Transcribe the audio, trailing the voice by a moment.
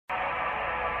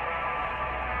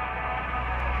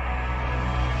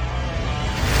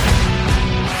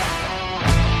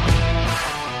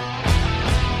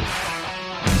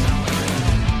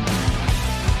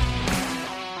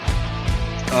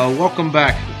Welcome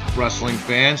back, wrestling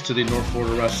fans, to the North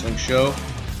Florida Wrestling Show,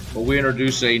 where we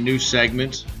introduce a new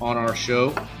segment on our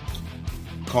show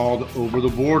called Over the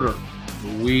Border.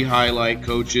 We highlight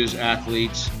coaches,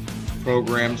 athletes,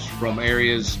 programs from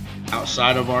areas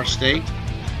outside of our state.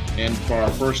 And for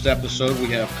our first episode, we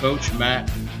have Coach Matt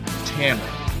Tanner,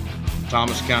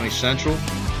 Thomas County Central.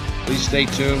 Please stay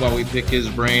tuned while we pick his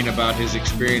brain about his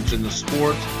experience in the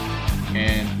sport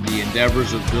and the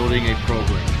endeavors of building a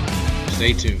program.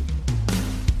 Stay tuned.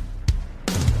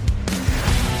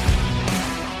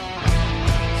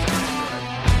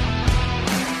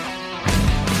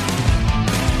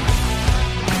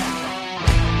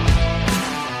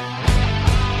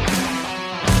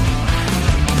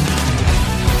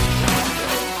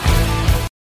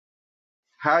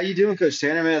 How you doing, Coach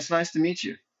Tanner? Man, it's nice to meet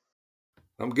you.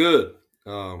 I'm good.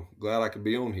 Glad I could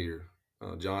be on here.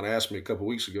 John asked me a couple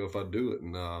weeks ago if I'd do it,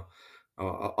 and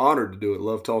honored to do it.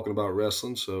 Love talking about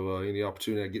wrestling, so any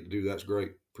opportunity I get to do that's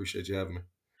great. Appreciate you having me.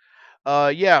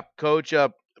 Yeah, Coach.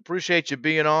 Appreciate you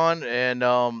being on, and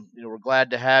we're glad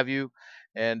to have you.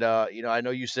 And I know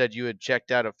you said you had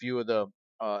checked out a few of the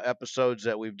episodes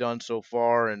that we've done so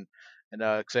far, and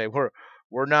say we're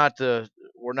not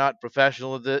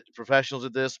professionals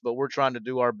at this, but we're trying to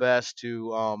do our best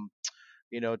to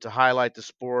to highlight the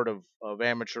sport of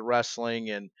amateur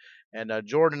wrestling. And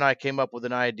Jordan and I came up with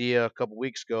an idea a couple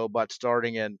weeks ago about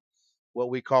starting an what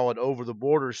we call an over the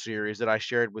border series that I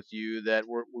shared with you, that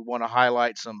we want to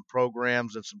highlight some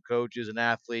programs and some coaches and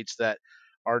athletes that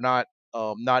are not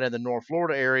in the North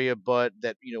Florida area, but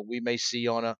that we may see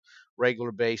on a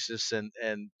regular basis, and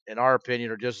in our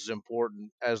opinion are just as important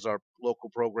as our local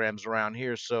programs around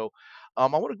here. So I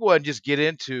want to go ahead and just get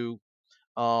into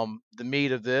the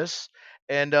meat of this.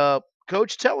 And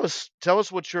Coach, tell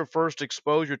us what your first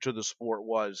exposure to the sport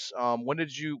was. When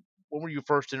were you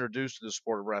first introduced to the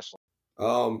sport of wrestling?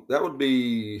 That would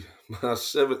be my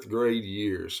seventh grade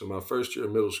year, so my first year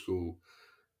of middle school.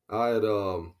 I had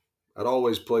I'd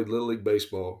always played little league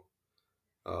baseball.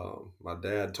 My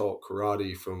dad taught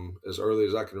karate from as early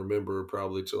as I can remember,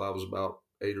 probably till I was about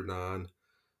 8 or 9.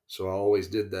 So I always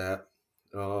did that.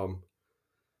 Um,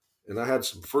 and I had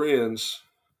some friends.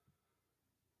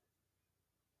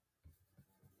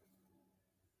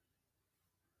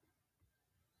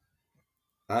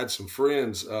 I had some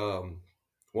friends want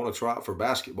to try out for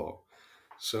basketball,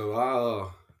 so I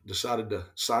decided to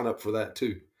sign up for that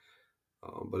too.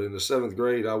 But in the seventh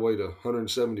grade, I weighed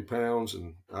 170 pounds,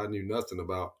 and I knew nothing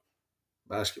about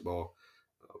basketball.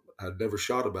 I'd never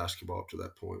shot a basketball up to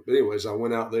that point. But anyways, I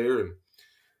went out there and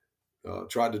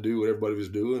tried to do what everybody was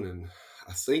doing, and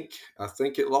I think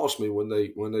it lost me when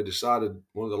they decided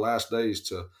one of the last days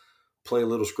to play a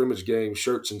little scrimmage game,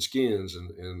 shirts and skins,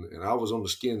 and I was on the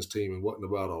skins team and wasn't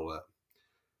about all that.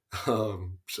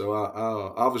 So I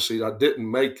obviously I didn't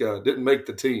make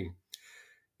the team,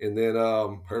 and then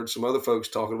heard some other folks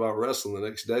talking about wrestling the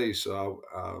next day. So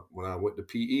when I went to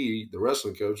PE, the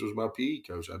wrestling coach was my PE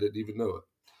coach. I didn't even know it.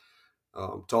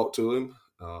 Talked to him,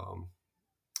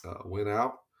 went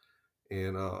out,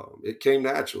 and it came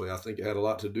naturally. I think it had a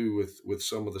lot to do with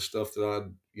some of the stuff that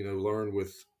I'd learned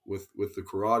with the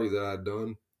karate that I'd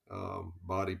done,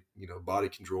 body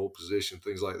control, position,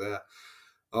 things like that.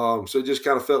 So it just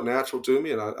kind of felt natural to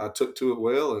me, and I took to it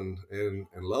well and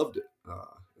loved it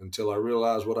until I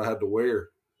realized what I had to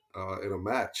wear in a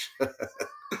match.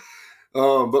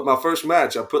 But my first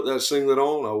match, I put that singlet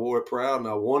on, I wore it proud, and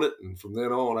I won it. And from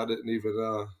then on, I didn't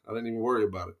even worry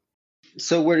about it.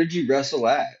 So where did you wrestle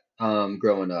at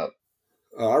growing up?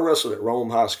 I wrestled at Rome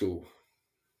High School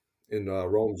in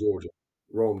Rome, Georgia,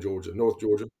 North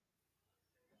Georgia.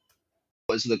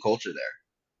 What's the culture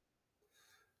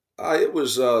there? It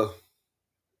was,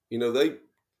 they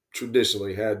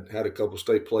traditionally had a couple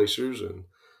state placers, and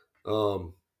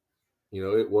um,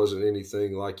 it wasn't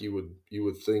anything like you would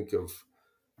think of.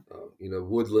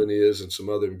 Woodland is, and some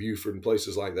other in Buford and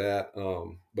places like that.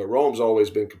 But Rome's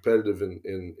always been competitive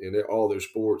in all their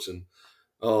sports, and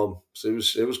so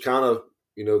it was kind of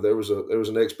there was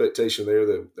an expectation there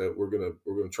that we're gonna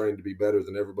train to be better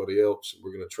than everybody else.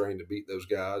 We're gonna train to beat those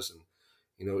guys, and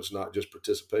it's not just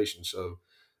participation. So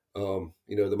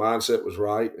the mindset was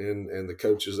right, and the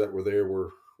coaches that were there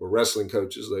were wrestling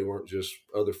coaches. They weren't just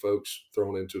other folks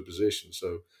thrown into a position.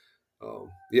 So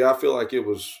yeah, I feel like it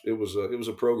was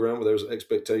a program where there was an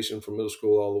expectation from middle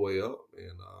school all the way up,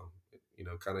 and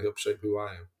kind of helped shape who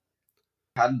I am.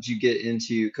 How did you get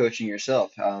into coaching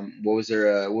yourself? What was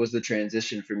the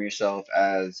transition from yourself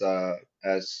as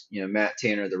Matt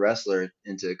Tanner the wrestler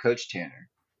into Coach Tanner?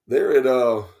 There it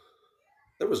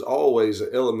there was always an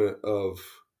element of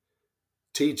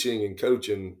teaching and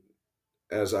coaching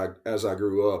as I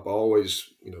grew up, I always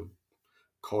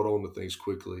caught on to things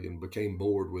quickly and became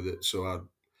bored with it. So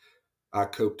I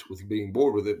coped with being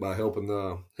bored with it by helping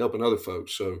other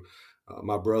folks. So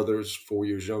my brother's 4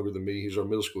 years younger than me. He's our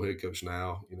middle school head coach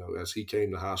now. As he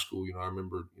came to high school, I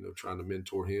remember trying to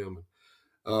mentor him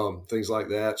and things like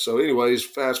that. So, anyways,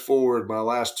 fast forward my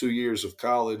last 2 years of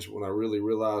college when I really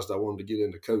realized I wanted to get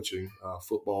into coaching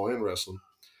football and wrestling.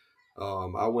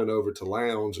 I went over to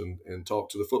Lowndes and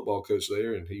talked to the football coach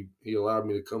there, and he allowed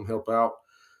me to come help out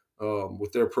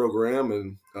with their program.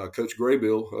 And Coach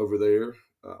Graybill over there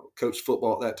coached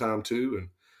football at that time too. And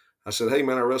I said, "Hey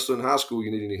man, I wrestled in high school.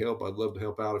 You need any help? I'd love to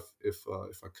help out if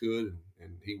I could."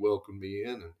 And he welcomed me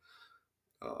in, and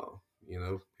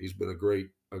uh, he's been a great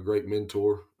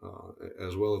mentor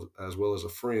as well as a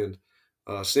friend.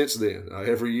 Since then,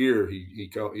 every year he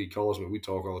calls me. We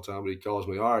talk all the time, but he calls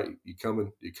me. All right, you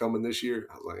coming? You coming this year?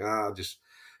 I was like, I just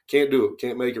can't do it.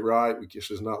 Can't make it right. It's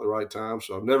just not the right time.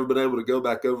 So I've never been able to go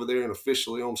back over there and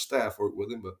officially on staff work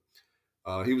with him.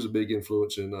 But he was a big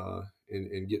influence in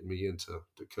getting me into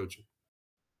coaching.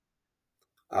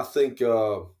 I think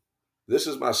this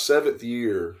is my seventh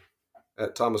year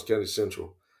at Thomas County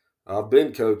Central. I've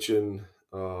been coaching.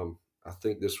 I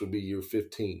think this would be year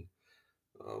 15.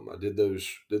 I did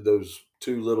those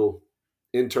two little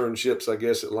internships, I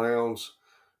guess, at Lowndes.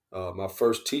 My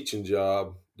first teaching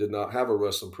job did not have a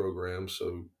wrestling program,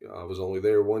 so I was only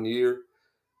there 1 year.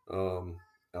 Um,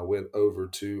 I went over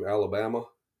to Alabama,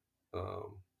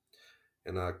 um,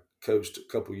 and I coached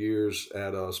a couple years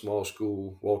at a small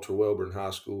school, Walter Welborn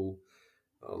High School.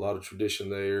 A lot of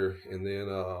tradition there, and then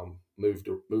moved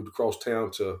across town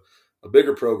to a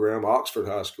bigger program, Oxford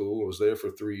High School. I was there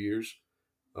for 3 years,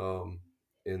 um,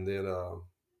 and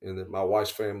then my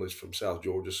wife's family's from South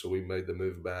Georgia, so we made the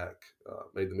move back.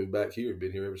 Made the move back here.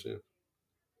 Been here ever since.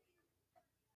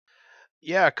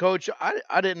 Yeah, coach,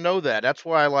 I didn't know that. That's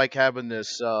why I like having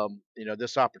this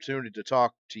this opportunity to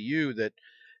talk to you that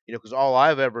because all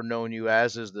I've ever known you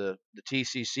as is the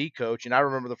TCC coach, and I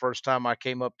remember the first time I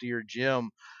came up to your gym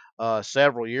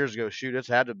several years ago. Shoot, it's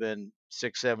had to have been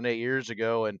 6, 7, 8 years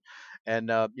ago, and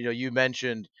you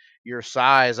mentioned your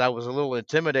size. I was a little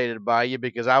intimidated by you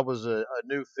because I was a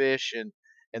new fish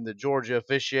in the Georgia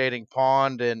officiating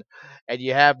pond, and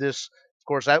you have this. Of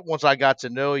course, once I got to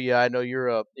know you, I know you're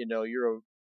a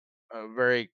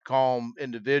very calm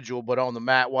individual, but on the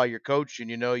mat while you're coaching,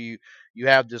 you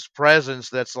have this presence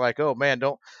that's like, oh man,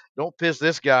 don't piss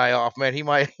this guy off, man. He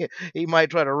might he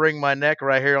might try to wring my neck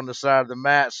right here on the side of the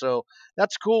mat. So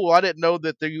that's cool. I didn't know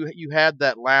that you had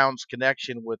that lounge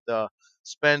connection with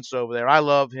Spence over there. I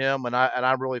love him, and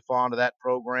I'm really fond of that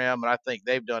program, and I think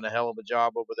they've done a hell of a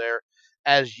job over there,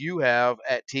 as you have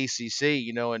at TCC.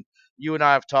 And you and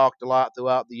I have talked a lot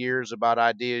throughout the years about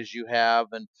ideas you have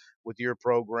and with your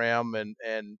program,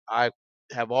 and I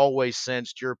have always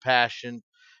sensed your passion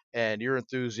and your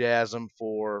enthusiasm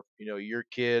for your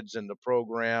kids and the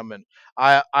program, and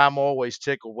I'm always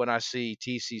tickled when I see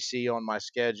TCC on my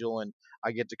schedule and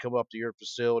I get to come up to your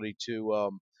facility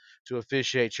to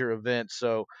officiate your event.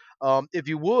 So if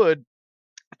you would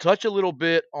touch a little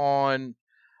bit on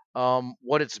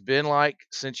what it's been like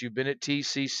since you've been at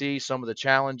TCC, some of the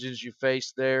challenges you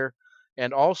faced there,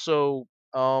 and also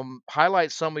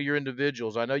highlight some of your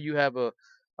individuals. I know you have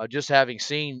just having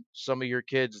seen some of your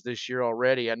kids this year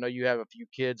already. I know you have a few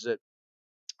kids that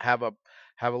have a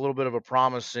have a little bit of a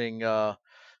promising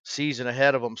season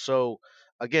ahead of them. So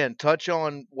again, touch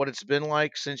on what it's been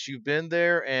like since you've been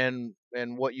there, and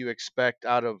what you expect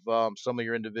out of some of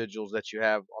your individuals that you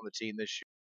have on the team this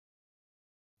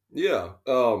year. Yeah.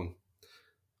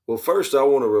 Well, first I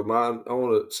want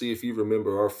to see if you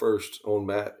remember our first on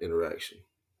mat interaction.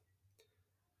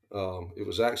 It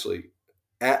was actually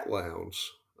at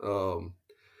Lounge.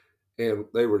 And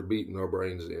they were beating our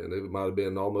brains in. It might have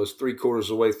been almost three-quarters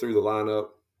of the way through the lineup,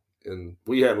 and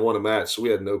we hadn't won a match, so we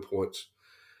had no points.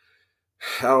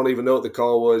 I don't even know what the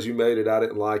call was. You made it. I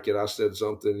didn't like it. I said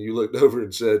something. You looked over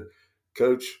and said,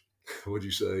 "Coach," what'd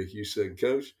you say? You said,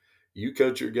 "Coach, you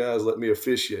coach your guys. Let me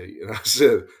officiate." And I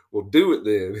said, "Well, do it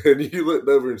then." And you looked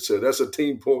over and said, "That's a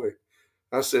team point."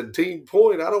 I said, "Team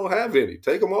point? I don't have any.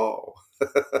 Take them all."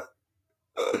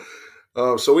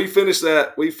 So we finished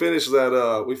that. We finished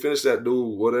that. We finished that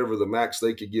duel, whatever the max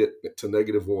they could get to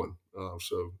 -1.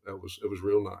 So it was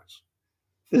real nice.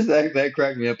 That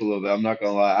cracked me up a little bit. I'm not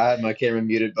gonna lie. I had my camera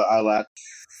muted, but I laughed.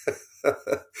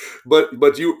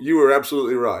 But you were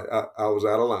absolutely right. I was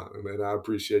out of line, and I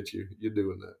appreciate you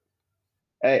doing that.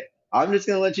 Hey, I'm just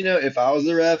gonna let you know if I was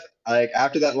the ref, like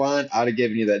after that line, I'd have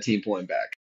given you that team point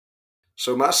back.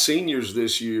 So my seniors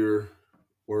this year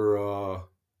were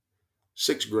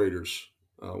sixth graders.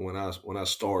 when I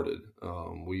started.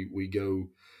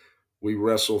 We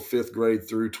wrestle fifth grade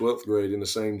through 12th grade in the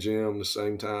same gym, the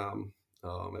same time,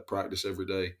 at practice every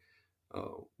day,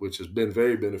 which has been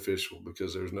very beneficial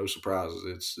because there's no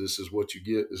surprises. This is what you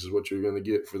get. This is what you're going to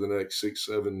get for the next 6,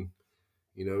 7.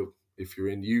 If you're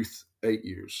in youth, 8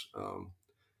 years.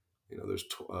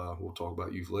 We'll talk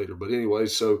about youth later. But anyway,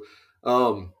 so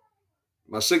um,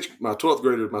 my 12th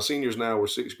graders, my seniors now were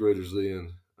sixth graders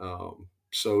then.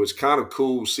 So it's kind of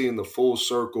cool seeing the full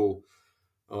circle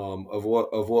of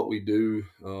what we do.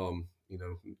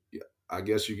 Yeah, I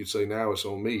guess you could say now it's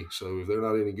on me. So if they're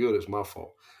not any good, it's my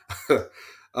fault.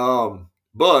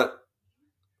 But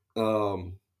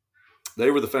they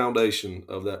were the foundation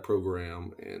of that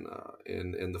program,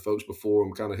 and the folks before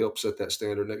them kind of helped set that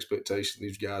standard and expectation.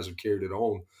 These guys have carried it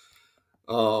on.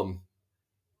 Um,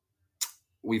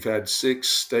 we've had 6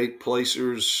 state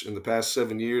placers in the past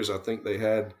 7 years. I think they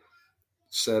had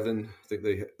 7. I think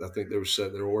there were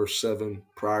 7. There were 7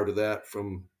 prior to that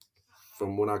from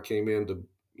when I came in to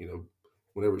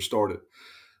whenever it started.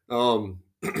 Um,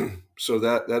 so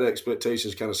that expectation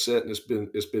is kind of set, and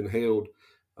it's been held.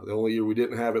 The only year we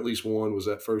didn't have at least one was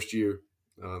that first year.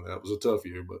 That was a tough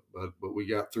year, but we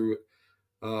got through it.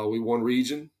 We won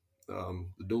region,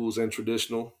 the duals and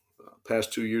traditional,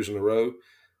 past 2 years in a row.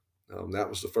 That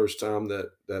was the first time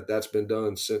that's been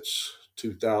done since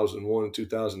 2001 and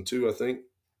 2002, I think.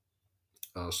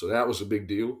 So that was a big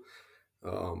deal.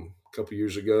 A couple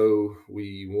years ago,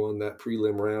 we won that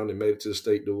prelim round and made it to the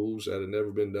state duels. That had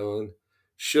never been done.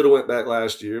 Should have went back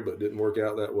last year, but didn't work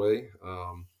out that way.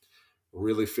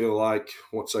 Really feel like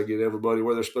once I get everybody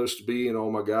where they're supposed to be and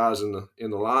all my guys in the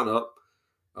lineup,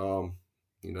 um,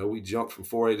 we jumped from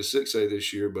 4A to 6A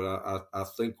this year, but I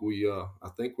think we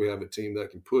have a team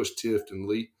that can push Tift and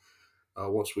Lee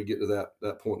once we get to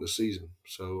that point in the season.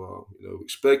 So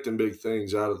expecting big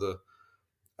things out of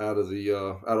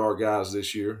our guys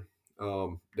this year.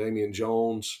 Damian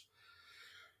Jones,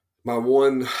 my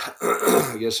one,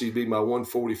 I guess he'd be my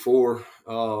 144.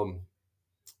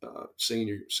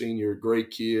 Senior, great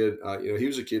kid. He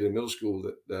was a kid in middle school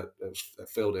that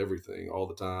failed everything all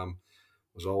the time.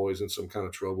 Was always in some kind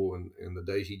of trouble, and the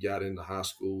day he got into high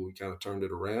school, he kind of turned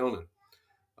it around,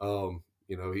 and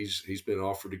he's been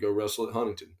offered to go wrestle at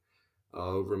Huntington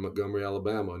over in Montgomery,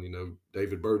 Alabama. And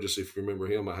David Burgess, if you remember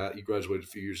him, he graduated a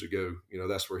few years ago.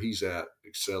 That's where he's at,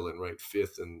 excelling, ranked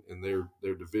 5th in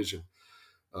their division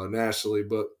nationally.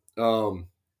 But Hunter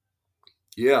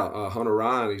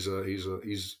Ryan,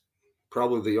 he's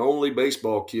probably the only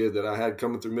baseball kid that I had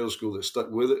coming through middle school that stuck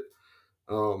with it,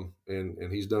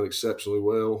 and he's done exceptionally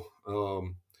well.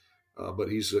 But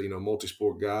he's a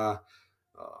multi-sport guy.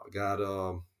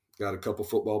 Got a couple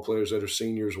football players that are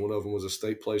seniors. One of them was a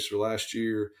state placer last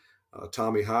year.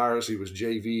 Tommy Hires, he was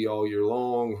JV all year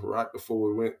long. Right before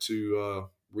we went to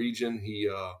region, he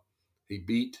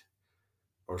beat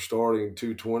our starting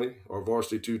 220, our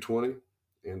varsity 220,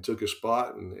 and took a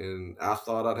spot. And I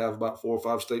thought I'd have about 4 or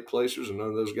 5 state placers, and none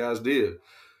of those guys did.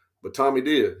 But Tommy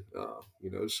did,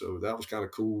 so that was kind of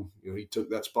cool. He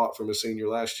took that spot from his senior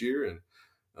last year and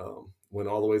went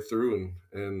all the way through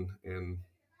and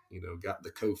got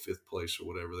the co-5th place or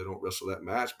whatever. They don't wrestle that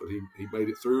match, but he made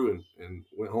it through and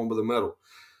went home with a medal.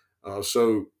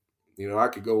 So I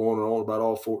could go on and on about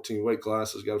all 14 weight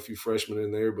classes. Got a few freshmen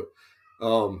in there, but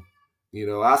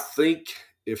I think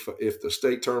if the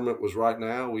state tournament was right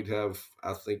now, we'd have,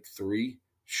 I think, 3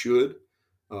 should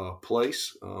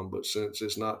place. But since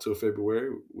it's not till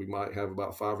February, we might have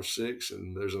about 5 or 6,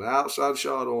 and there's an outside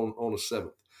shot on a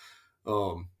 7th.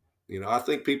 I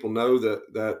think people know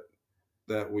that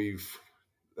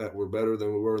we're better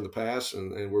than we were in the past,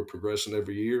 and we're progressing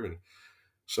every year, and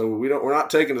so we're not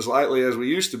taking as lightly as we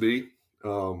used to be,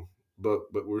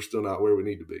 but we're still not where we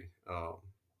need to be.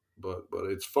 But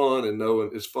it's fun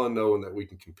knowing that we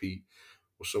can compete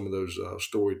with some of those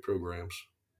storied programs.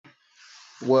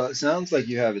 Well, it sounds like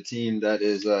you have a team that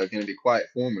is going to be quite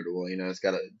formidable. It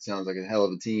sounds like a hell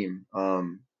of a team.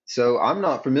 So I'm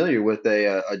not familiar with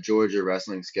a Georgia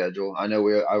wrestling schedule. I know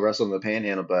I wrestled in the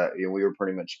Panhandle, but we were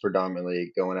pretty much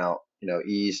predominantly going out,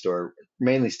 east or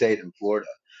mainly stayed in Florida.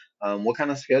 What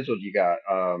kind of schedule do you got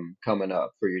coming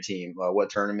up for your team? What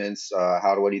tournaments?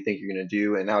 What do you think you're going to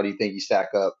do, and how do you think you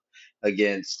stack up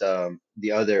against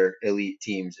the other elite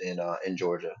teams in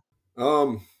Georgia?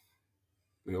 Um,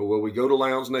 well, we go to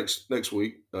Lowndes next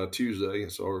week, Tuesday.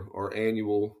 It's our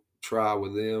annual try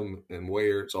with them and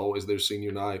Ware. It's always their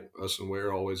senior night. Us and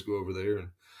Ware always go over there, and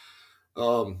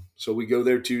so we go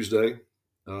there Tuesday.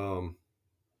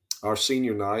 Our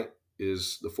senior night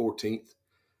is the 14th.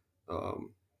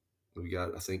 Um, We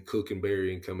got, I think, Cook and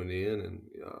Berrien coming in, and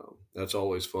that's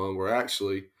always fun. We're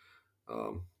actually,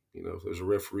 um, there's a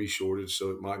referee shortage, so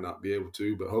it might not be able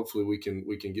to, but hopefully we can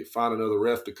find another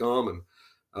ref to come, and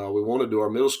we want to do our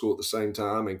middle school at the same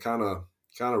time, and kind of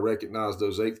recognize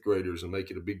those eighth graders and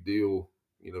make it a big deal,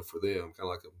 for them, kind of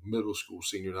like a middle school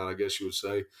senior night, I guess you would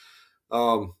say.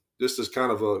 Just as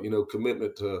kind of a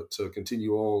commitment to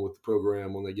continue on with the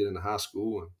program when they get into high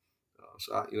school, and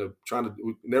so I, trying to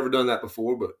we've never done that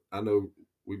before, but I know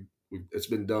we it's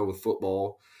been done with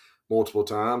football multiple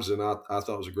times, and I thought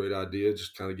it was a great idea,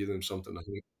 just kind of give them something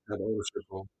to have ownership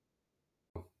on.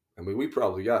 I mean, we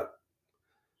probably got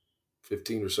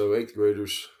 15 or so eighth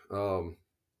graders, you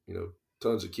know,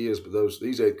 tons of kids, but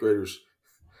these eighth graders,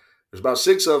 there's about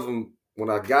six of them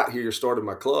when I got here, started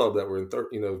my club that were in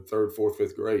third, fourth,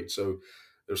 fifth grade. So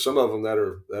there's some of them that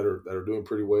are doing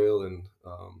pretty well, and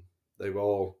they've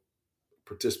all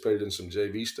participated in some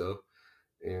JV stuff,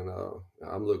 and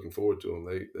I'm looking forward to them.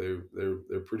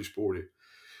 They're pretty sporty.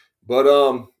 But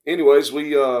anyways,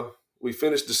 we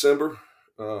finished December.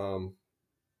 16th,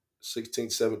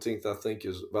 17th, I think,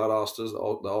 is Valdosta's, the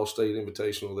All-State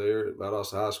Invitational there at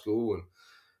Valdosta High School. And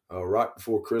right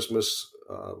before Christmas,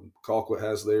 Colquitt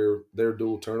has their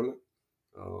dual tournament.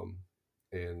 Um,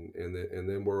 and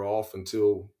then we're off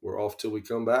till we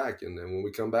come back. And then when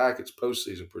we come back, it's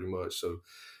postseason pretty much. So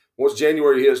once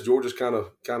January hits, Georgia's kind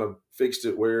of fixed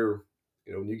it where,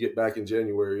 when you get back in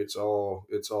January, it's all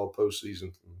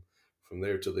postseason from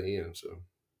there to the end. So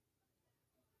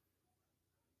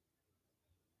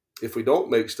if we don't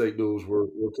make state duels, we're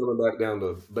coming back down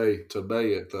to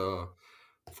Bay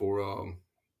for um,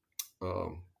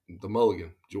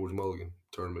 the George Mulligan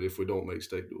tournament if we don't make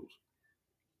state duels.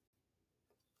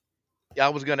 Yeah, I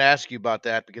was going to ask you about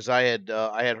that because I had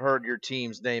heard your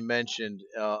team's name mentioned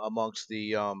amongst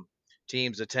the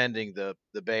teams attending the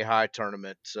Bay High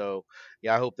tournament. So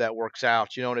yeah, I hope that works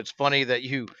out. And it's funny that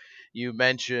you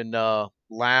mentioned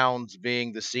Lowndes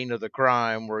being the scene of the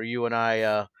crime where you and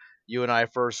I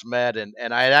first met,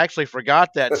 and I had actually forgot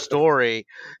that story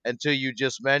until you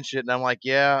just mentioned it, and I'm like,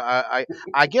 yeah,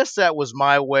 I guess that was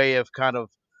my way of kind of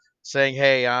saying,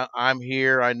 "Hey, I'm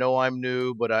here. I know I'm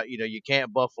new, but you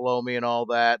can't buffalo me and all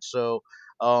that." So,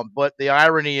 but the Right.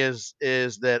 irony is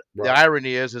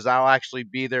I'll actually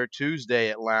be there Tuesday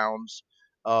at Lowndes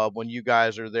when you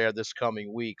guys are there this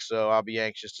coming week. So I'll be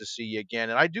anxious to see you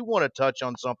again. And I do want to touch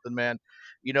on something, man.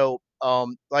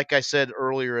 Like I said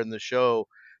earlier in the show,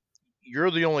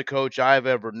 you're the only coach I've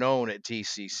ever known at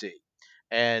TCC,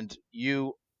 and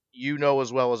you know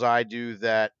as well as I do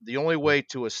that the only way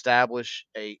to establish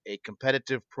a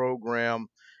competitive program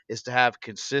is to have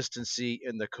consistency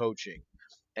in the coaching.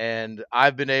 And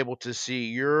I've been able to see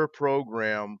your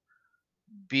program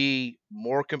be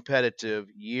more competitive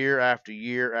year after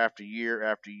year after year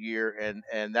after year,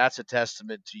 and that's a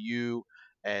testament to you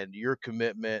and your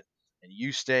commitment and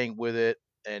you staying with it,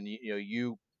 and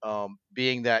you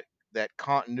being that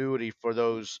continuity for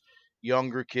those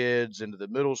younger kids into the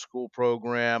middle school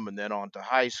program and then on to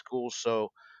high school.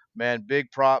 So man, big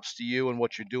props to you and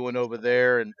what you're doing over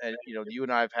there. And you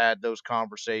and I have had those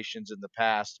conversations in the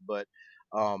past, but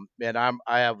man,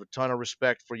 I have a ton of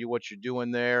respect for you, what you're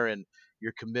doing there, and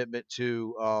your commitment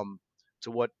to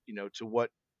what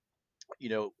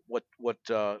what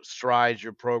strides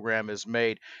your program has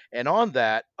made. And on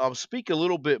that, speak a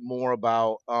little bit more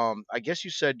about. I guess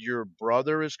you said your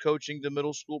brother is coaching the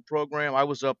middle school program. I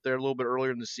was up there a little bit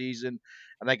earlier in the season.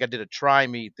 I think I did a try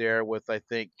meet there with I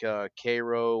think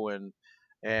Cairo and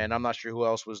I'm not sure who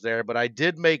else was there, but I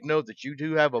did make note that you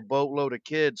do have a boatload of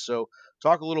kids. So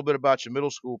talk a little bit about your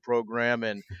middle school program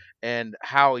and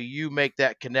how you make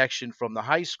that connection from the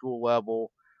high school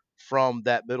level from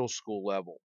that middle school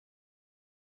level.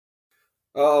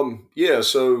 Yeah,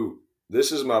 so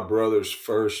this is my brother's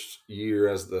first year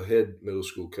as the head middle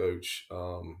school coach.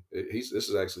 This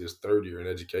is actually his third year in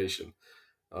education.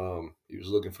 He was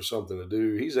looking for something to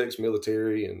do. He's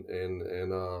ex-military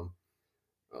and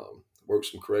worked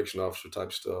some correction officer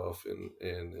type stuff,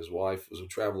 and his wife was a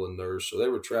traveling nurse, so they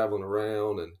were traveling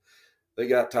around, and they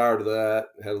got tired of that.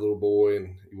 Had a little boy,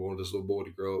 and he wanted this little boy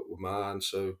to grow up with mine,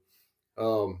 so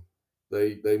um,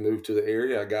 they moved to the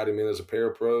area. I got him in as a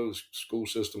parapro. The school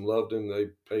system loved him. They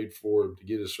paid for him to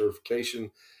get his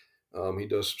certification. He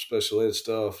does some special ed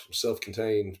stuff,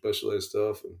 self-contained special ed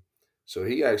stuff, and so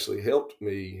he actually helped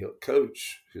me help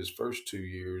coach his first 2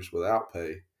 years without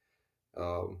pay.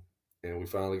 Um, and we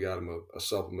finally got him a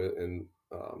supplement. And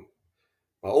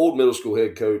my old middle school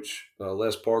head coach,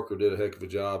 Les Parker, did a heck of a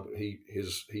job.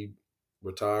 He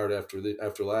retired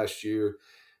after last year,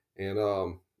 and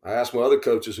I asked my other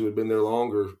coaches who had been there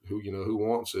longer, who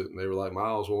wants it, and they were like,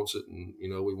 Miles wants it, and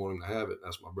we want him to have it.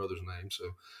 That's my brother's name.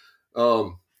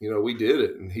 So, we did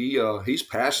it, and he's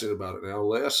passionate about it now.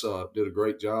 Les did a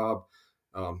great job.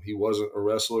 He wasn't a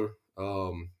wrestler,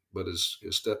 but his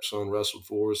stepson wrestled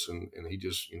for us, and he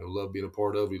just loved being a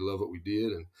part of it. He loved what we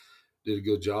did, and did a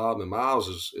good job. And Miles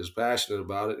is passionate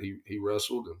about it. He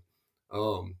wrestled,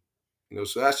 and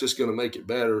so that's just going to make it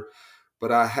better.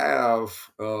 But I have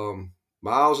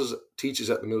Miles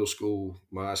teaches at the middle school.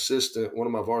 My assistant, one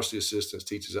of my varsity assistants,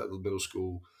 teaches at the middle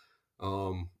school.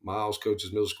 Miles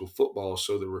coaches middle school football,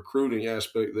 so the recruiting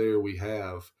aspect there we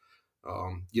have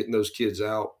getting those kids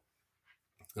out.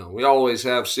 We always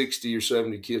have 60 or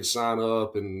 70 kids sign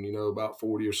up, and about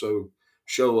 40 or so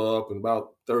show up, and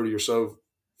about 30 or so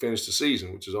finish the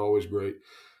season, which is always great.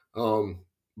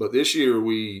 But this year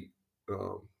we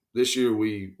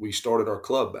started our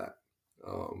club back.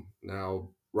 Now,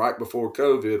 right before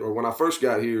COVID, or when I first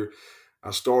got here, I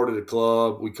started a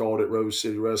club. We called it Rose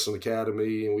City Wrestling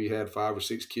Academy, and we had 5 or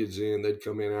 6 kids in. They'd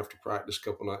come in after practice a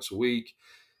couple nights a week.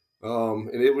 And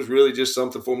it was really just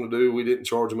something for them to do. We didn't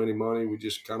charge them any money. We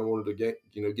just kind of wanted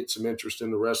to get some interest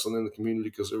in the wrestling in the community,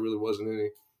 because there really wasn't any.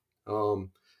 Um,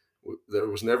 there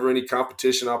was never any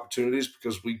competition opportunities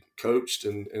because we coached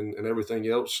and everything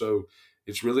else. So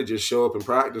it's really just show up and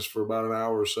practice for about an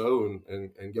hour or so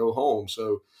and go home.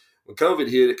 So when COVID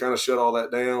hit, it kind of shut all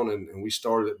that down, and we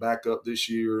started it back up this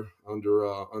year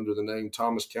under the name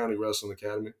Thomas County Wrestling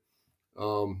Academy.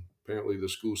 Apparently the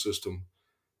school system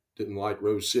didn't like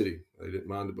Rose City. They didn't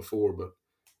mind it before, but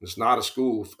it's not a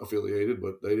school affiliated,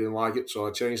 but they didn't like it, so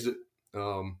I changed it.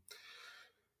 And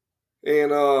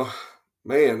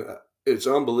man, it's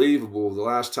unbelievable. The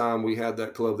last time we had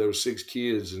that club, there were 6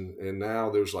 kids, and now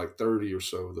there's like 30 or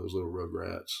so of those little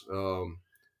rugrats.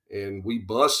 And we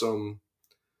bus them.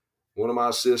 One of my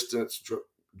assistants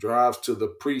drives to the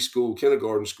preschool,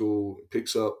 kindergarten school,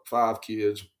 picks up 5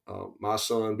 kids. My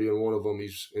son being one of them,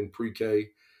 he's in pre-K.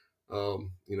 A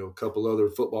couple other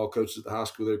football coaches at the high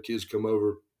school, their kids come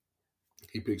over.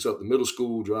 He picks up the middle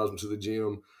school, drives them to the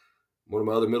gym. One of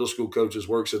my other middle school coaches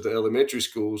works at the elementary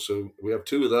school, so we have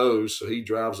 2 of those. So he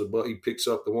he picks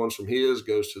up the ones from his,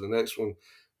 goes to the next one,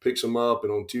 picks them up,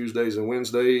 and on Tuesdays and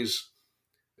Wednesdays,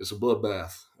 it's a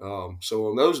bloodbath. So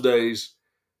on those days,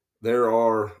 there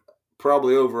are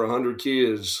probably over 100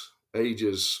 kids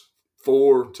ages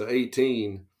 4 to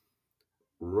 18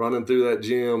 running through that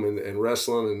gym and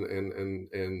wrestling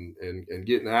and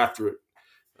getting after it.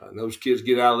 And those kids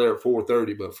get out of there at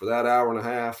 4:30, but for that hour and a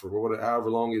half or whatever, however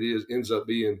long it is, ends up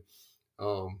being,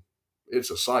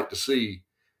 it's a sight to see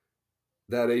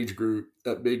that age group,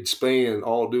 that big span,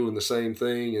 all doing the same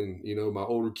thing, and my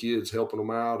older kids helping them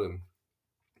out and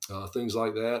things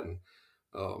like that, and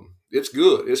it's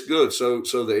good. It's good. So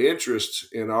the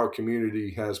interest in our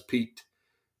community has peaked,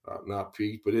 not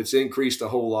peaked, but it's increased a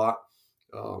whole lot.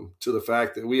 To the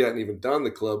fact that we hadn't even done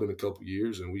the club in a couple of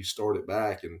years, and we started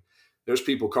back, and there's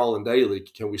people calling daily.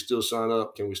 Can we still sign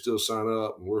up? Can we still sign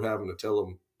up? And we're having to tell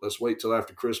them, let's wait till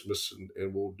after Christmas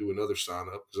and we'll do another sign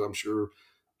up, because I'm sure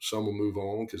some will move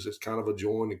on, because it's kind of a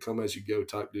join and come as you go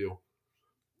type deal.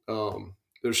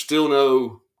 There's still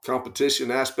no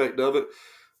competition aspect of it.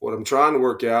 What I'm trying to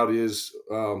work out is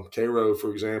Cairo,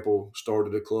 for example,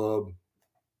 started a club,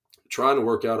 trying to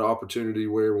work out an opportunity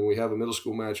where when we have a middle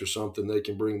school match or something, they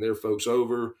can bring their folks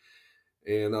over.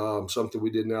 And something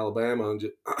we did in Alabama,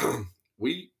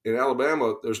 in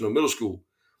Alabama, there's no middle school.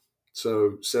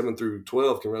 So 7 through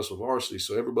 12 can wrestle varsity.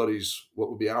 So everybody's, what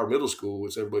would be our middle school,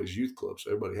 it's everybody's youth club.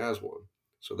 So everybody has one.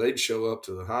 So they'd show up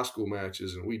to the high school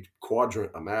matches, and we'd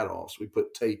quadrant a mat off. So we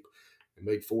put tape and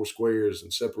make 4 squares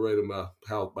and separate them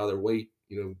by their weight,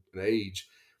 and age,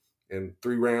 and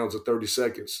 3 rounds of 30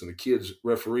 seconds, and the kids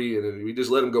refereeing, and we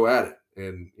just let them go at it.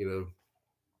 And,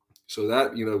 so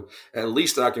that, at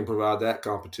least I can provide that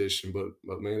competition,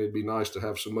 but man, it'd be nice to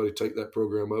have somebody take that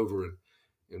program over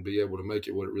and be able to make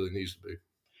it what it really needs to be.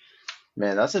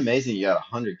 Man, that's amazing. You got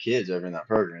 100 kids over in that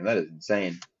program. That is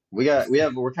insane. We're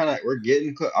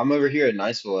getting. I'm over here at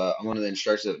Niceville. I'm one of the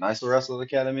instructors at Niceville Wrestling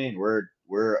Academy, and we're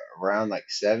around like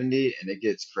 70, and it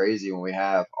gets crazy when we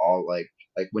have all like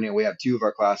when we have 2 of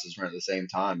our classes run at the same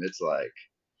time. It's like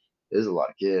there's a lot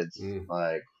of kids.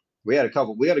 Like we had a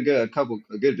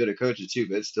good bit of coaches too,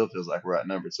 but it still feels like we're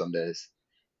outnumbered some days.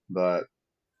 But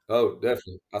Oh,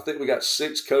 definitely. I think we got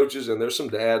 6 coaches, and there's some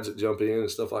dads that jump in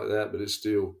and stuff like that, but it's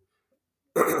still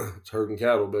it's herding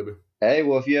cattle, baby. hey,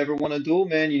 well, if you ever want to duel,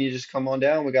 man, you need to just come on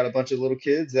down. We got a bunch of little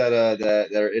kids that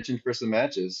are itching for some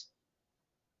matches.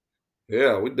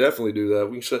 Yeah, we definitely do that.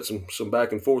 We can set some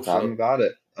back and forths Tell them up. about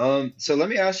it. So let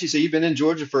me ask you, so you've been in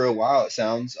Georgia for a while, it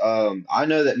sounds. I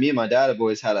know that me and my dad have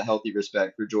always had a healthy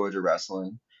respect for Georgia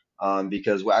wrestling,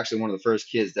 because well, actually one of the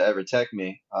first kids to ever tech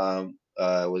me,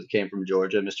 was came from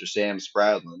Georgia, Mr. Sam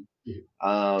Spradlin.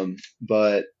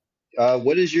 But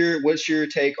what's your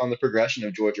take on the progression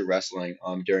of Georgia wrestling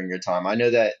during your time? I know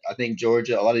that I think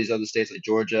Georgia, a lot of these other states like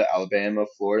Georgia, Alabama,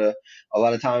 Florida, a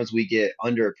lot of times we get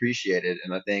underappreciated,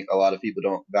 and I think a lot of people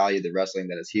don't value the wrestling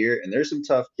that is here. And there's some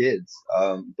tough kids.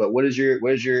 But what is your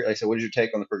like I said, what is your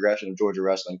take on the progression of Georgia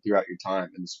wrestling throughout your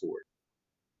time in the sport?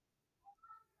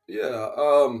 Yeah,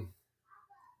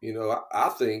 I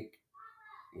think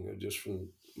just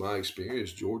from my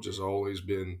experience, Georgia's always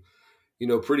been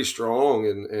pretty strong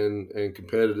and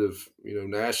competitive,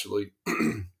 nationally.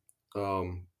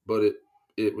 But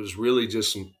it was really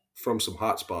just from some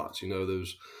hot spots,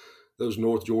 those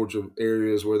North Georgia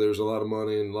areas where there's a lot of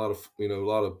money and a lot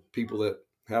of people that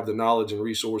have the knowledge and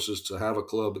resources to have a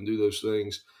club and do those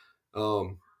things.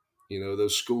 Um,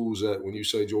 those schools that when you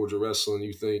say Georgia wrestling,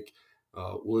 you think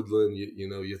Woodland,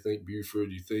 you think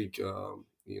Buford, you think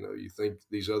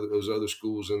those other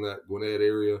schools in that Gwinnett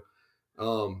area.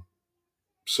 Um,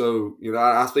 so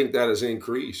I think that has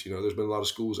increased. There's been a lot of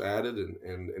schools added,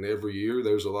 and every year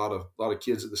there's a lot of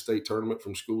kids at the state tournament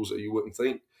from schools that you wouldn't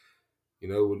think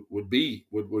would be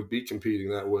competing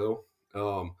that well.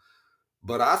 Um,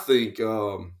 but I think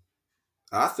the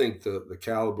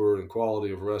caliber and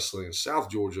quality of wrestling in South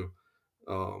Georgia,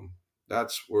 um,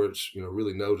 that's where it's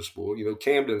really noticeable.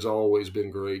 Camden's always been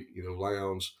great.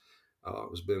 Lowndes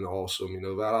has been awesome.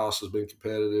 Valdosta has been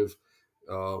competitive.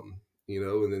 And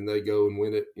then they go and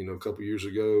win it. A couple years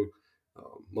ago,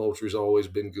 Moultrie's always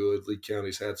been good. Lee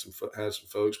County's had some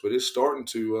folks, but it's starting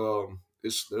to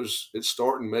it's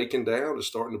starting making down. It's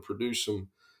starting to produce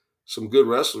some good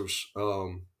wrestlers.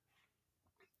 And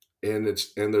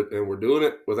we're doing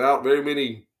it without very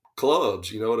many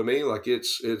clubs. You know what I mean? Like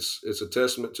it's a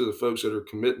testament to the folks that are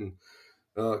committing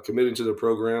to their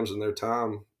programs and their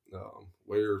time.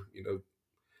 Where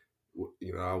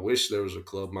I wish there was a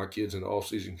club my kids in the off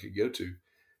season could go to,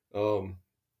 um,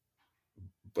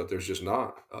 but there's just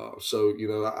not. So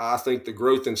I think the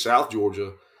growth in South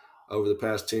Georgia over the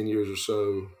past 10 years or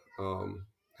so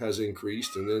has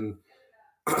increased, and then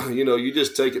you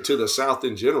just take it to the South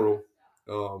in general.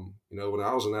 When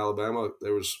I was in Alabama,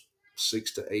 there was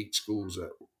 6 to 8 schools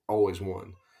that always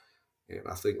won. And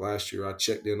I think last year I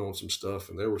checked in on some stuff,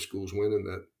 and there were schools winning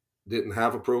that didn't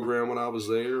have a program when I was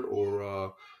there, or I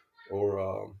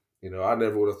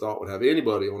never would have thought would have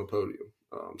anybody on a podium.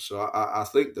 So I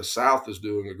think the South is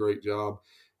doing a great job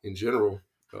in general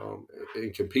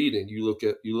in competing. You look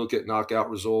at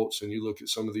knockout results, and you look at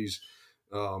some of these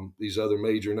other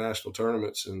major national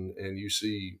tournaments, and you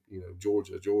see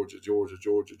Georgia, Georgia, Georgia,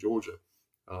 Georgia, Georgia.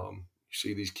 You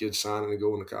see these kids signing and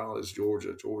going to college,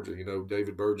 Georgia, Georgia.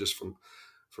 David Burgess from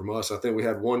us. I think we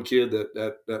had one kid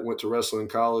that went to wrestling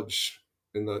college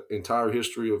in the entire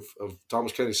history of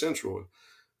Thomas County Central.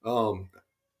 Um,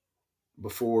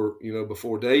 before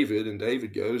David, and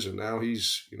David goes, and now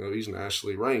he's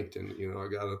nationally ranked. And I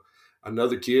got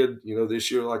another kid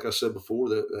this year, like I said before,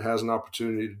 that has an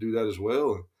opportunity to do that as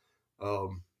well.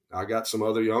 And I got some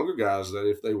other younger guys that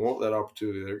if they want that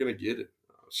opportunity, they're going to get it.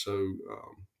 So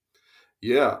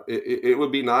yeah, it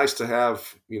would be nice to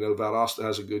have. Valdosta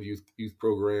has a good youth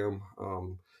program.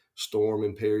 Storm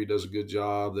and Perry does a good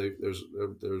job. There's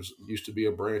used to be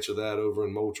a branch of that over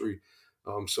in Moultrie.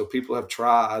 So people have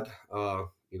tried. I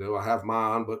have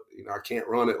mine, but I can't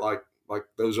run it like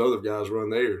those other guys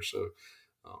run theirs. So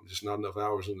just not enough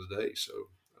hours in the day. So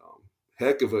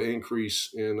heck of an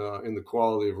increase in the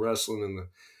quality of wrestling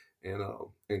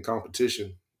and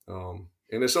competition.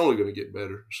 And it's only going to get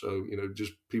better. So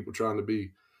just people trying to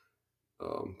be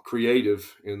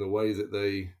creative in the way that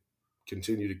they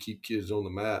continue to keep kids on the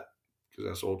mat, because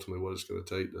that's ultimately what it's going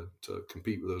to take to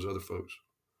compete with those other folks.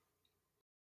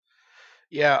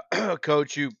 Yeah,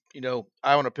 coach, I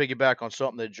want to piggyback on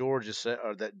something that George said,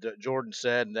 or that Jordan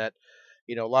said, and that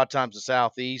a lot of times the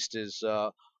Southeast is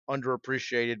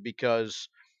underappreciated because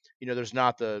there's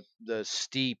not the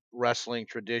steep wrestling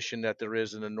tradition that there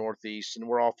is in the Northeast, and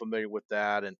we're all familiar with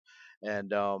that. And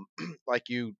like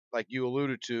you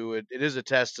alluded to, it is a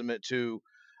testament to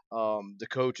the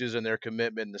coaches and their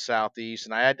commitment in the Southeast.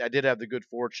 And I did have the good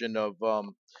fortune of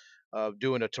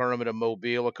doing a tournament in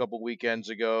Mobile a couple weekends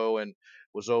ago, and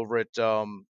was over at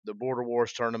the Border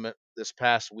Wars tournament this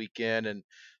past weekend, and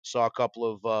saw a couple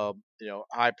of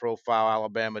high profile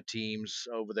Alabama teams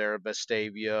over there,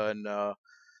 Vestavia and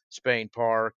Spain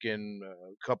Park, and a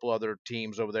couple other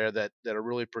teams over there that are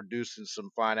really producing some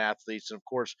fine athletes. And of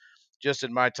course, just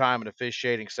in my time in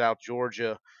officiating South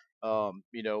Georgia,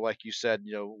 Like you said,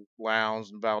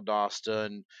 Lowndes and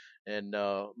Valdosta and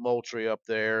Moultrie up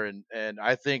there, and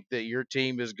I think that your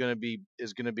team is gonna be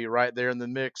right there in the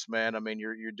mix, man. I mean,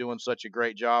 you're doing such a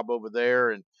great job over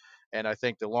there, and I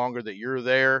think the longer that you're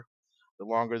there, the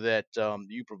longer that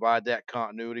you provide that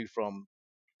continuity from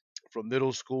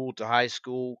middle school to high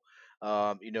school,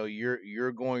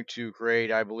 you're going to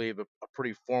create, I believe, a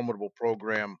pretty formidable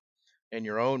program in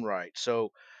your own right.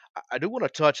 So I do want to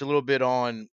touch a little bit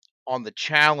on the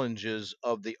challenges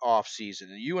of the off season.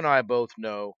 And you and I both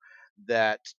know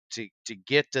that to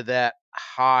get to that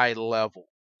high level,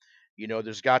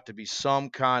 there's got to be some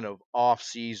kind of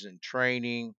off-season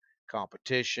training,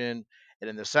 competition. And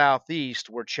in the Southeast,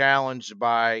 we're challenged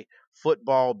by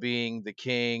football being the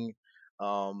king,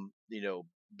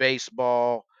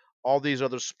 baseball, all these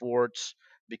other sports,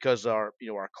 because our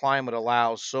climate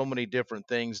allows so many different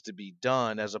things to be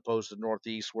done as opposed to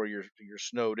Northeast where you're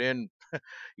snowed in,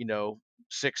 you know,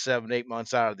 6, 7, 8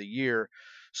 months out of the year.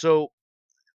 So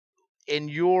in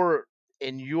your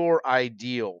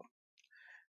ideal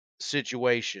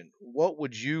situation, what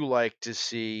would you like to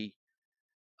see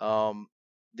um,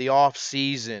 the off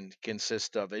season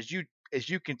consist of as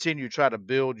you continue to try to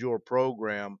build your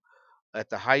program at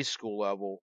the high school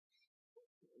level?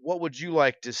 What would you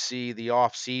like to see the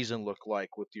off season look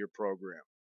like with your program?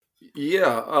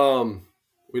 Yeah,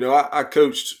 I've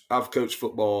coached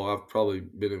football. I've probably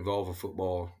been involved in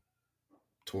football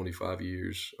 25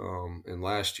 years. And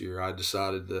last year I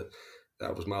decided that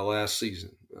that was my last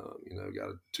season. Got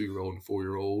a 2-year old and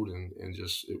 4-year old, and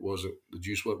just it wasn't the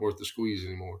juice wasn't worth the squeeze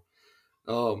anymore.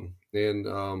 And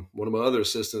one of my other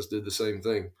assistants did the same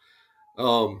thing.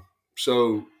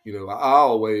 So I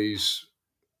always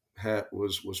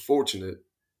was fortunate,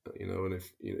 and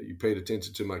if you paid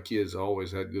attention to my kids, I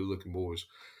always had good looking boys.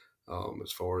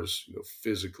 As far as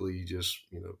physically, just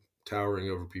towering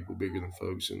over people bigger than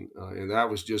folks, and that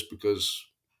was just because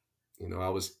I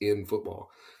was in football,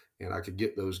 and I could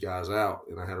get those guys out,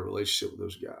 and I had a relationship with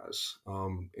those guys.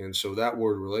 And so that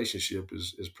word relationship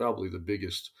is probably the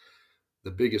biggest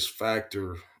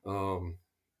factor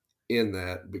in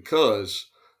that, because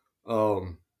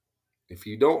um, if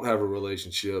you don't have a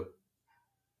relationship,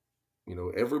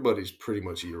 everybody's pretty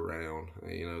much year round.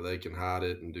 They can hide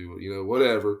it and do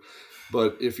whatever,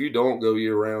 but if you don't go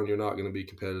year round, you're not going to be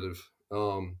competitive.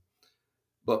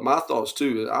 But my thoughts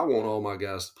too, I want all my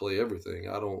guys to play everything.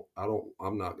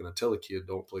 I'm not going to tell a kid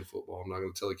don't play football. I'm not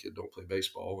going to tell a kid don't play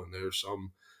baseball. And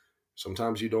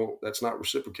sometimes you don't. That's not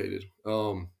reciprocated.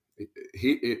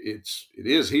 It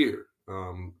is here,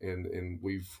 and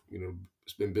we've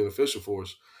it's been beneficial for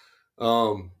us.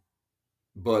 Um,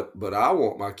 but I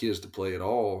want my kids to play it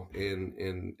all,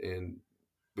 and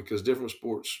because different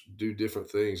sports do different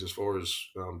things as far as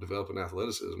developing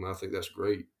athleticism. I think that's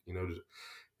great.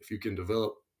 If you can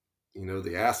develop,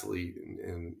 the athlete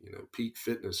and peak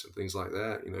fitness and things like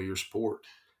that, your sport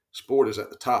is at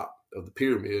the top of the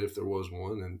pyramid if there was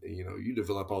one, and you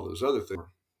develop all those other things,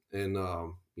 and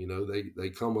they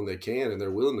come when they can, and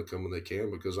they're willing to come when they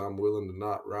can because I'm willing to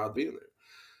not ride being there.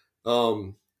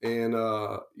 And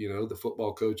the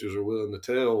football coaches are willing to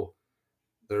tell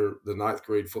the ninth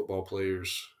grade football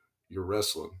players you're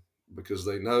wrestling because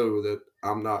they know that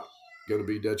I'm not going to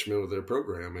be detrimental to their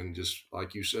program. And just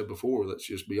like you said before, let's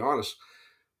just be honest,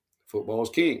 football is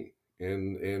king,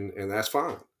 and that's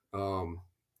fine. Um,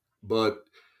 but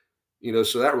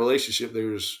so that relationship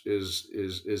there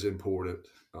is important.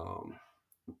 Um,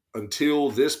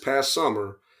 until this past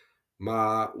summer,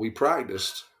 we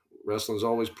practiced. Wrestling's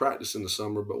always practiced in the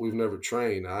summer, but we've never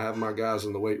trained. I have my guys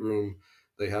in the weight room.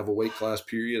 They have a weight class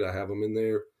period. I have them in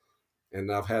there,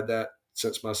 and I've had that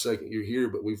since my second year here.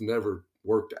 But we've never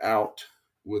worked out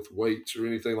with weights or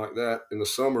anything like that in the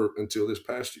summer until this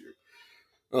past year.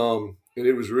 And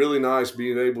it was really nice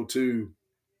being able to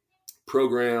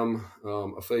program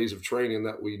a phase of training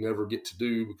that we never get to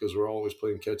do because we're always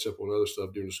playing catch up on other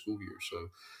stuff during the school year.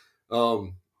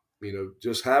 So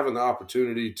just having the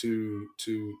opportunity to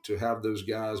have those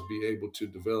guys be able to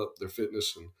develop their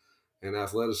fitness and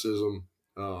athleticism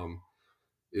um,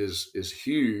 is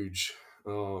huge.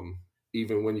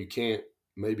 Even when you can't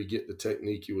maybe get the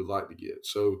technique you would like to get.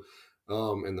 So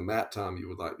and the mat time you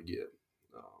would like to get.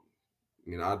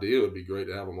 Ideally, it would be great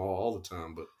to have them all the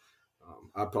time, but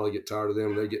I probably get tired of them.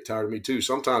 And they get tired of me too.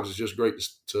 Sometimes it's just great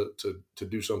to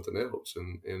do something else,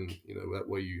 and that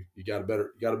way you got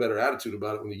a better attitude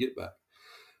about it when you get back.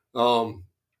 Um,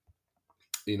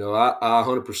 I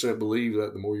 100% believe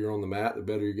that the more you're on the mat, the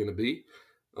better you're going to be.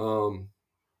 Um,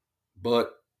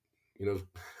 but you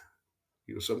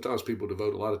know, sometimes people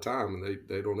devote a lot of time and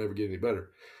they don't ever get any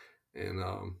better. And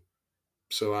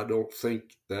So I don't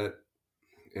think that,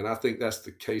 and I think that's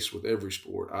the case with every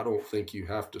sport. I don't think you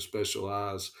have to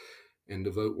specialize and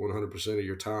devote 100% of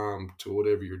your time to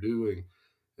whatever you're doing,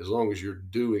 as long as you're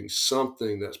doing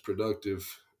something that's productive.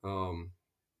 You're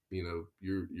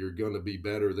going to be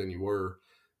better than you were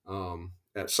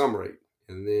at some rate.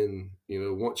 And then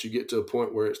once you get to a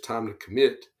point where it's time to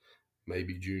commit,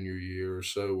 maybe junior year or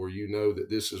so, where you know that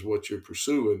this is what you're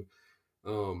pursuing,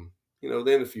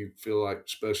 then if you feel like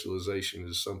specialization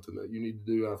is something that you need to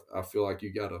do, I feel like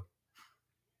you have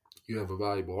a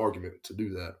valuable argument to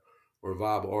do that, or a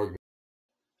viable argument.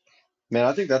 Man,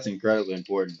 I think that's incredibly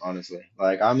important, honestly.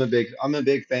 Like I'm a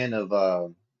big fan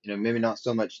of maybe not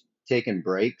so much taking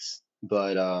breaks,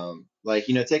 but like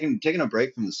taking a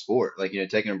break from the sport. Like,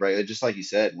 taking a break, just like you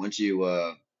said, once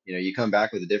you come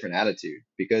back with a different attitude,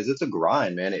 because it's a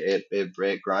grind, man.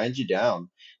 It grinds you down.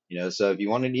 So if you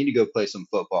want to need to go play some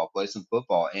football, play some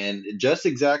football. And just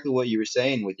exactly what you were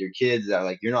saying with your kids, that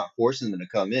like you're not forcing them to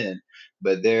come in,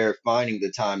 but they're finding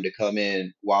the time to come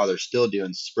in while they're still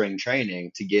doing spring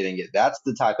training to get and get. That's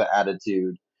the type of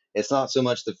attitude. It's not so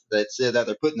much that they're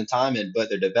putting the time in, but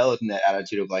they're developing that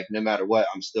attitude of like, no matter what,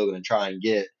 I'm still going to try and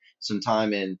get some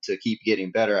time in to keep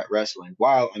getting better at wrestling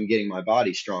while I'm getting my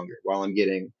body stronger, while I'm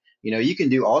getting, you can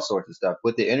do all sorts of stuff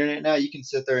with the internet now. You can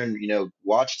sit there and,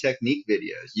 watch technique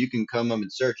videos. You can come up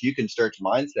and search. You can search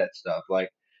mindset stuff. Like,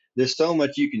 there's so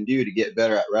much you can do to get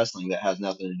better at wrestling that has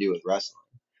nothing to do with wrestling.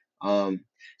 Um,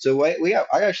 so I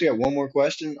actually have one more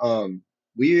question.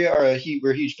 We're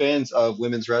huge fans of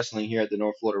women's wrestling here at the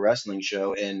North Florida Wrestling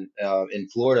Show, and in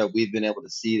Florida, we've been able to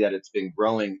see that it's been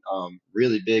growing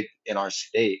really big in our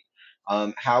state.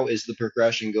 How is the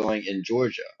progression going in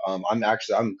Georgia?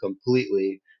 I'm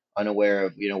completely unaware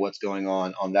of what's going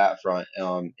on that front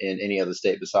in any other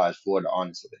state besides Florida,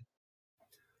 honestly.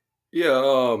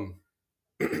 Yeah,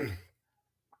 I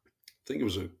think it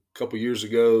was a couple years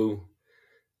ago.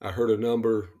 I heard a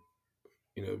number,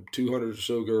 200 or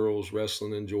so girls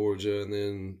wrestling in Georgia, and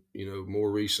then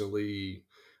more recently,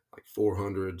 like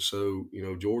 400. So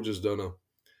Georgia's done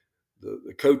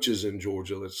the coaches in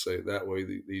Georgia, let's say it that way.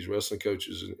 These wrestling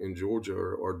coaches in Georgia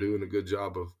are doing a good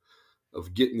job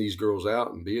of getting these girls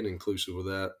out and being inclusive of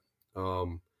that.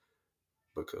 Um,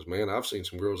 because man, I've seen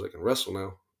some girls that can wrestle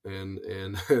now, and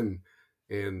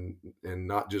and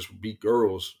not just beat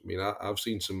girls. I mean, I've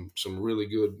seen some really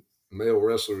good male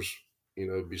wrestlers,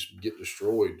 get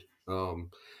destroyed.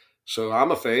 So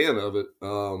I'm a fan of it.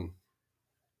 I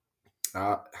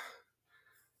I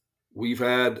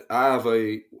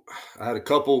had a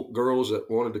couple girls that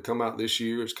wanted to come out this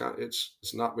year.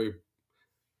 It's not very.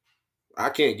 I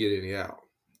can't get any out.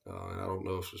 And I don't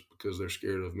know if it's because they're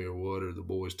scared of me or what, or the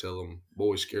boys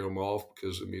scare them off,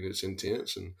 because I mean it's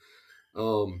intense, and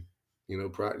um,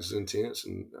 practice is intense.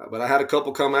 But I had a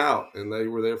couple come out, and they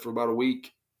were there for about a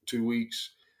week, 2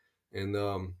 weeks, and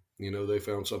they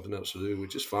found something else to do,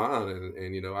 which is fine.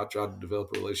 And I tried to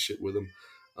develop a relationship with them.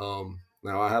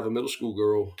 Now I have a middle school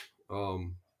girl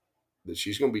that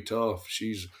she's going to be tough.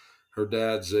 Her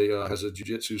dad's has a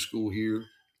jujitsu school here,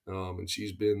 and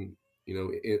she's been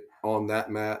on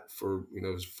that mat for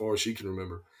as far as she can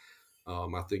remember.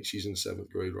 I think she's in seventh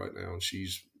grade right now, and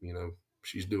she's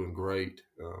doing great.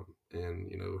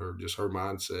 And her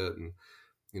mindset, and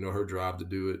her drive to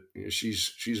do it.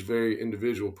 She's a very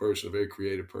individual person, a very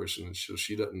creative person, and so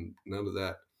she doesn't, none of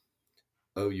that.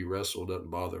 Oh, you wrestle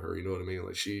doesn't bother her. You know what I mean?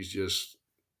 Like, she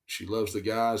loves the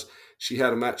guys. She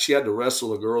had a match. She had to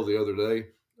wrestle a girl the other day.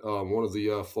 One of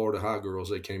the Florida High girls.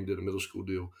 They came to the middle school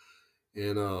deal,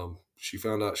 and she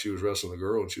found out she was wrestling a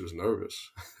girl, and she was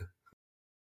nervous.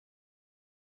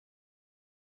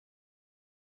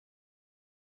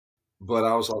 But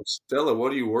I was like, Stella,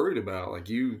 what are you worried about? Like,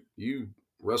 you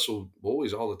wrestle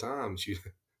boys all the time.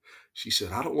 She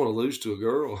said, I don't want to lose to a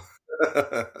girl.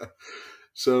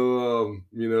 So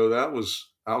that was,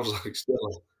 I was like,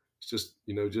 Stella, it's just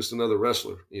just another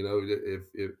wrestler. If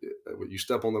you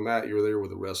step on the mat, you're there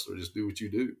with a wrestler. Just do what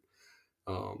you do.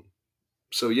 Um,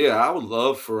 so yeah, I would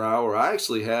love for our. I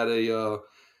actually had a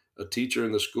teacher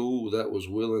in the school that was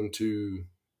willing to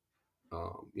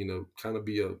kind of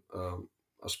be a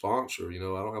sponsor. I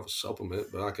don't have a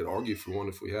supplement, but I could argue for one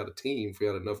if we had a team, if we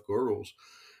had enough girls.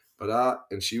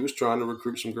 And she was trying to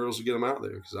recruit some girls to get them out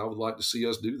there, because I would like to see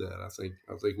us do that. I think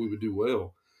we would do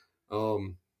well.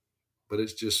 Um, but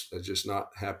it's just not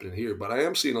happening here. But I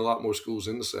am seeing a lot more schools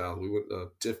in the South. We went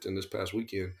to Tifton this past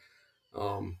weekend,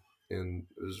 um, and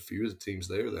there's a few of the teams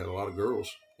there that had a lot of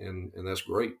girls, and that's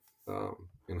great.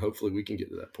 And hopefully we can get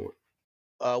to that point.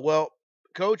 Well,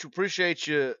 Coach, appreciate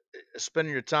you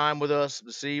spending your time with us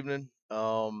this evening.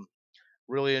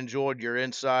 really enjoyed your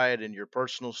insight and your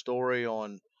personal story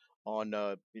on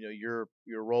your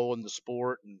role in the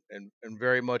sport, and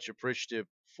very much appreciative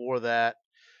for that.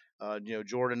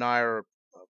 Jordan and I are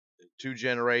two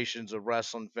generations of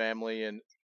wrestling family, and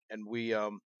we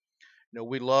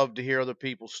love to hear other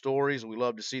people's stories, and we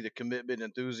love to see the commitment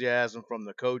and enthusiasm from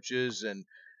the coaches, and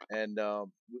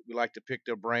we like to pick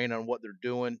their brain on what they're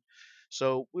doing.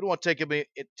 So we don't want to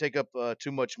take up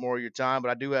too much more of your time,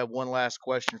 but I do have one last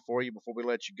question for you before we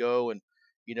let you go. And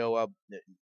you know, uh,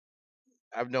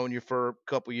 I've known you for a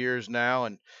couple years now,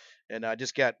 and I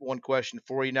just got one question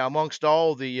for you. Now, amongst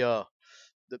all the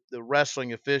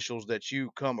wrestling officials that you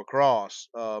come across,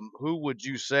 who would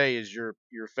you say is your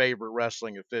favorite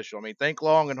wrestling official? I mean, think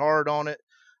long and hard on it,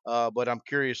 but I'm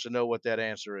curious to know what that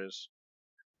answer is.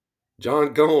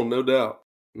 John Cone, no doubt.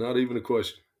 Not even a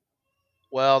question.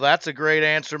 Well, that's a great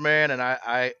answer, man, and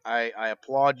I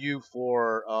applaud you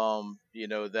for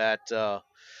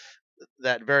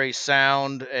that very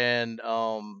sound and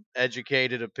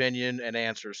educated opinion and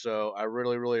answer. So I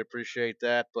really really appreciate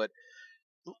that. But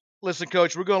listen,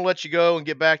 Coach, we're going to let you go and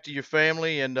get back to your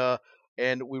family, and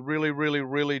we really, really,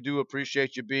 really do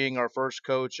appreciate you being our first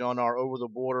coach on our Over the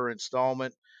Border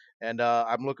installment. And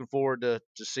I'm looking forward to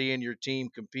seeing your team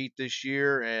compete this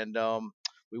year. And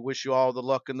we wish you all the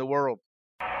luck in the world.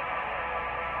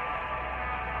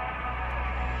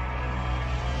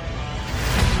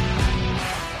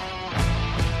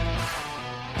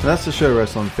 And that's the show,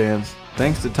 wrestling fans.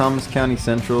 Thanks to Thomas County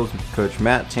Central's Coach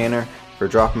Matt Tanner for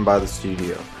dropping by the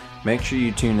studio. Make sure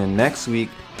you tune in next week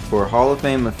for Hall of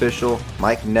Fame official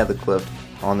Mike Nethercliff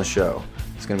on the show.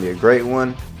 It's going to be a great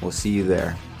one. We'll see you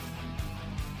there.